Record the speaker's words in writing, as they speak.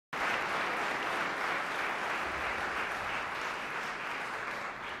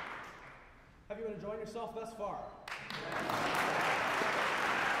been enjoying yourself thus far?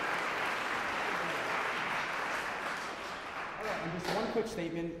 All right, and just one quick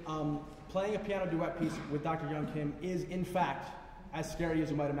statement. Playing a piano duet piece with Dr. Young Kim is, in fact, as scary as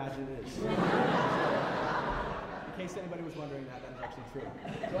you might imagine it is. In case anybody was wondering that is actually true.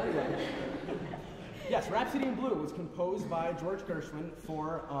 So anyway, yes, Rhapsody in Blue was composed by George Gershwin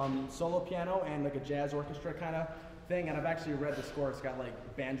for solo piano and like a jazz orchestra kind of thing, and I've actually read the score. It's got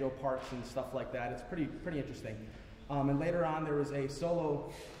like banjo parts and stuff like that. It's pretty interesting. And later on, there was a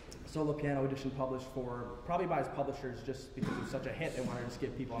solo piano edition published probably by his publishers, just because it was such a hit. They wanted to just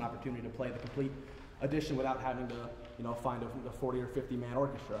give people an opportunity to play the complete edition without having to, find a 40 or 50 man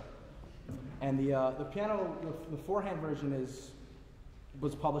orchestra. And the piano, the four-hand version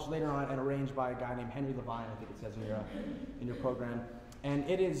was published later on and arranged by a guy named Henry Levine, I think it says in your program. And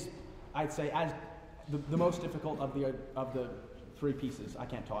it is, I'd say, as the most difficult of the three pieces. I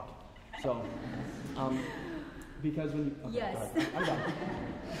can't talk. So, because when you... Okay, yes. I'm done.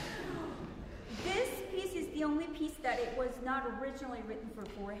 This piece is the only piece that it was not originally written for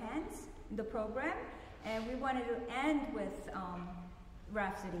four hands in the program, and we wanted to end with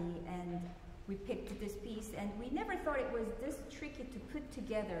Rhapsody, and we picked this piece, and we never thought it was this tricky to put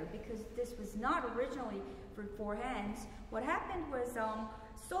together because this was not originally for four hands. What happened was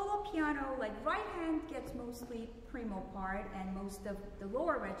solo piano, like right hand gets mostly primo part and most of the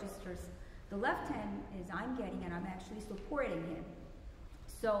lower registers. The left hand is I'm getting, and I'm actually supporting him.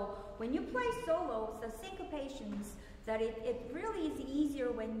 So when you play solos, the syncopations, that it really is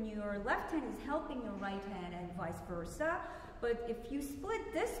easier when your left hand is helping your right hand and vice versa. But if you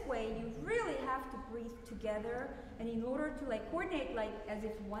split this way, you really have to breathe together. And in order to coordinate as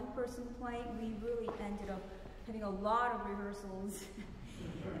if one person playing, we really ended up having a lot of rehearsals.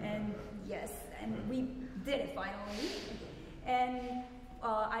 And yes, and we did it finally. And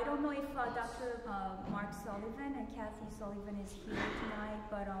I don't know if Dr. Mark Sullivan and Kathy Sullivan is here tonight,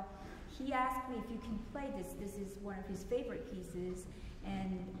 but he asked me if you can play this. This is one of his favorite pieces,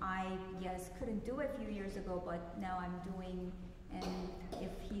 and I, couldn't do it a few years ago, but now I'm doing, and if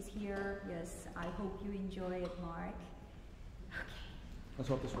he's here, yes, I hope you enjoy it, Mark. Okay. Let's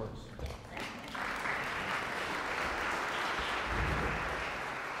hope this works.